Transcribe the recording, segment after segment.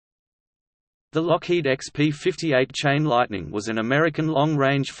The Lockheed XP-58 Chain Lightning was an American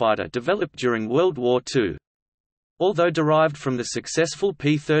long-range fighter developed during World War II. Although derived from the successful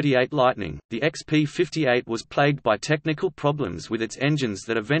P-38 Lightning, the XP-58 was plagued by technical problems with its engines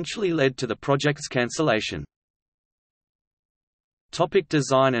that eventually led to the project's cancellation.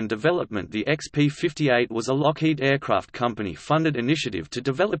 Design and development. The XP-58 was a Lockheed Aircraft Company-funded initiative to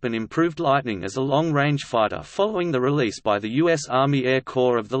develop an improved Lightning as a long-range fighter following the release by the U.S. Army Air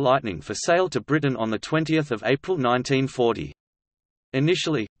Corps of the Lightning for sale to Britain on 20 April 1940.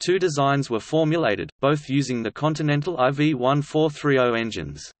 Initially, two designs were formulated, both using the Continental IV-1430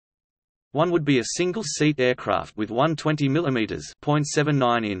 engines. One would be a single-seat aircraft with one 20 mm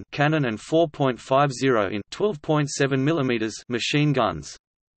 (0.79 in) cannon and 4.50 in (12.7 mm) machine guns.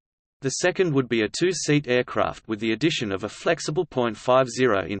 The second would be a two-seat aircraft with the addition of a flexible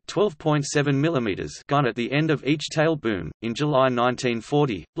 .50 in (12.7 mm) gun at the end of each tail boom. In July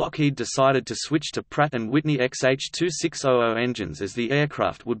 1940, Lockheed decided to switch to Pratt & Whitney XH-2600 engines as the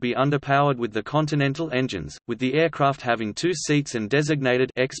aircraft would be underpowered with the Continental engines, with the aircraft having two seats and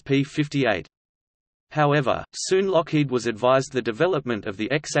designated XP-58. However, soon Lockheed was advised the development of the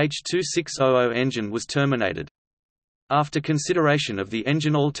XH-2600 engine was terminated. After consideration of the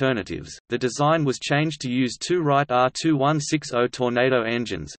engine alternatives, the design was changed to use two Wright R2160 Tornado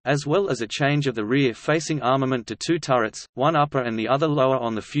engines, as well as a change of the rear-facing armament to two turrets, one upper and the other lower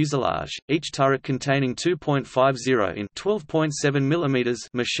on the fuselage, each turret containing 2.50 in (12.7 mm)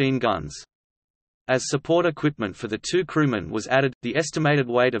 machine guns. As support equipment for the two crewmen was added, the estimated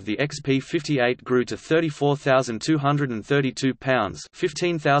weight of the XP-58 grew to 34,232 pounds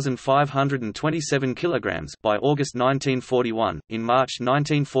 (15,527 kilograms) by August 1941. In March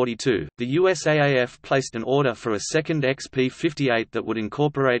 1942, the USAAF placed an order for a second XP-58 that would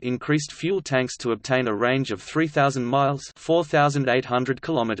incorporate increased fuel tanks to obtain a range of 3,000 miles (4,800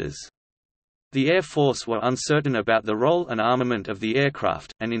 kilometers). The Air Force were uncertain about the role and armament of the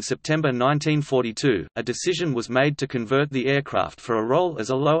aircraft, and in September 1942, a decision was made to convert the aircraft for a role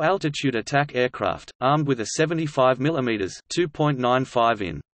as a low-altitude attack aircraft, armed with a 75 mm (2.95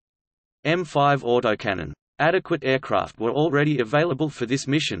 in) M5 autocannon. Adequate aircraft were already available for this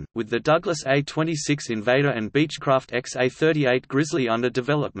mission, with the Douglas A-26 Invader and Beechcraft XA-38 Grizzly under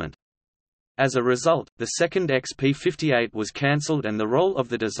development. As a result, the second XP-58 was cancelled and the role of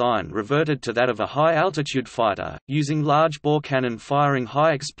the design reverted to that of a high-altitude fighter, using large-bore cannon firing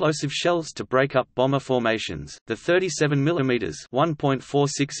high-explosive shells to break up bomber formations. The 37 mm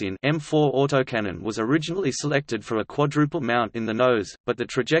 (1.46 in) M4 autocannon was originally selected for a quadruple mount in the nose, but the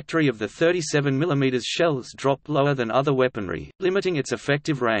trajectory of the 37 mm shells dropped lower than other weaponry, limiting its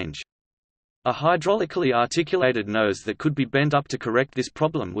effective range. A hydraulically articulated nose that could be bent up to correct this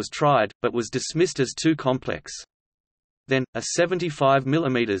problem was tried, but was dismissed as too complex. Then, a 75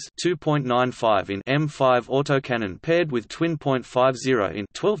 mm (2.95 in) M5 autocannon paired with twin .50 in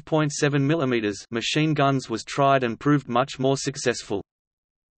 (12.7 mm) machine guns was tried and proved much more successful.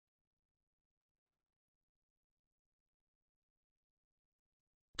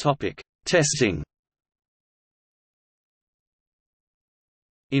 Testing.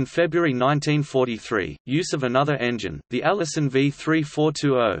 In February 1943, use of another engine, the Allison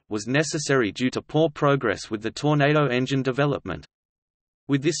V3420, was necessary due to poor progress with the Tornado engine development.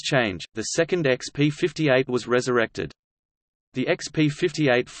 With this change, the second XP-58 was resurrected. The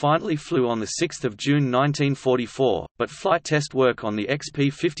XP-58 finally flew on 6 June 1944, but flight test work on the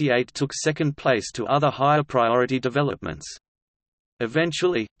XP-58 took second place to other higher priority developments.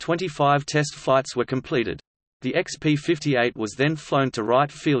 Eventually, 25 test flights were completed. The XP-58 was then flown to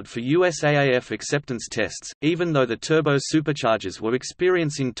Wright Field for USAAF acceptance tests, even though the turbo superchargers were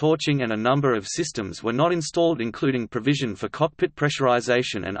experiencing torching and a number of systems were not installed, including provision for cockpit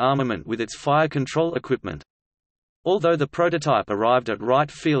pressurization and armament with its fire control equipment. Although the prototype arrived at Wright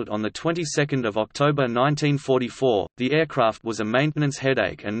Field on the 22nd of October 1944, the aircraft was a maintenance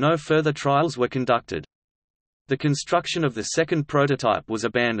headache and no further trials were conducted. The construction of the second prototype was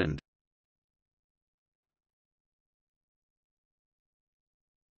abandoned.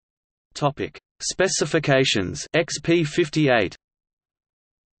 Specifications. XP-58.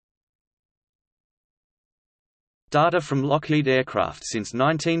 Data from Lockheed Aircraft since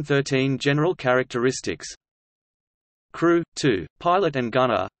 1913. General characteristics. Crew, 2, pilot and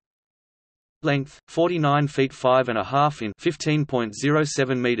gunner. Length, 49 feet 5.5 in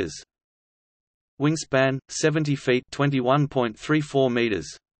 15.07 meters. Wingspan, 70 feet 21.34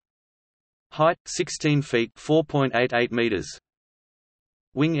 meters. Height, 16 feet 4.88 meters.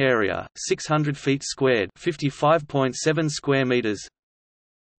 Wing area, 600 feet squared 55.7 square meters.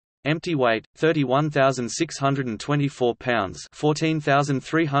 Empty weight 31,624 pounds,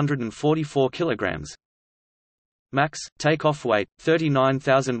 14,344 kilograms. Max takeoff weight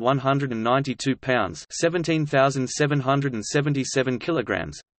 39,192 pounds, 17,777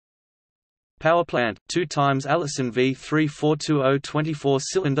 kilograms. Power plant 2 times Allison V3420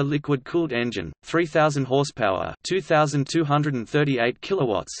 24-cylinder liquid-cooled engine, 3,000 horsepower, 2,238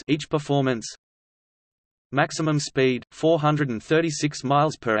 kilowatts each. Performance. Maximum speed 436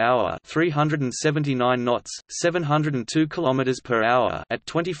 miles per hour, 379 knots, 702 kilometers per hour at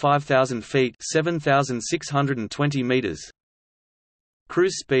 25,000 feet, 7,620 meters.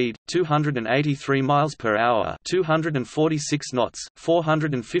 Cruise speed 283 miles per hour, 246 knots,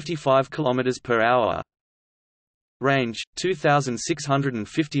 455 kilometers per hour. Range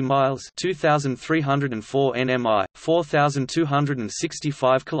 2,650 miles, 2,304 nmi,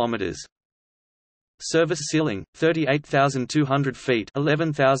 4,265 kilometers. Service ceiling 38,200 feet,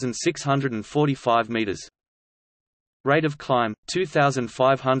 11,645 meters. Rate of climb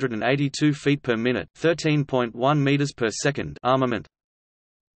 2,582 feet per minute, 13.1 meters per second. Armament.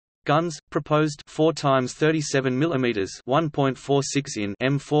 Guns proposed 4 times 37 mm 1.46 in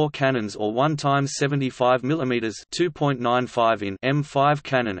M4 cannons or 1 times 75 mm 2.95 in M5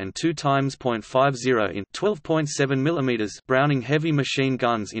 cannon and 2 times .50 in 12.7 mm Browning heavy machine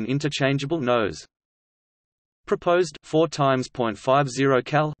guns in interchangeable nose. Proposed 4 times .50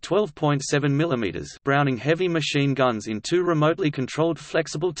 cal 12.7 mm Browning heavy machine guns in 2 remotely controlled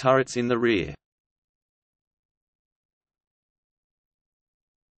flexible turrets in the rear.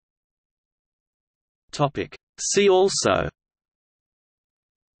 Topic. See also: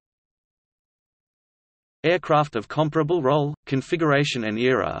 Aircraft of comparable role, configuration and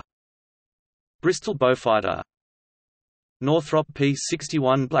era, Bristol Beaufighter, Northrop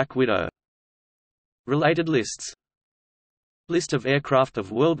P-61 Black Widow. Related lists: List of aircraft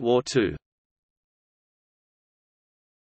of World War II.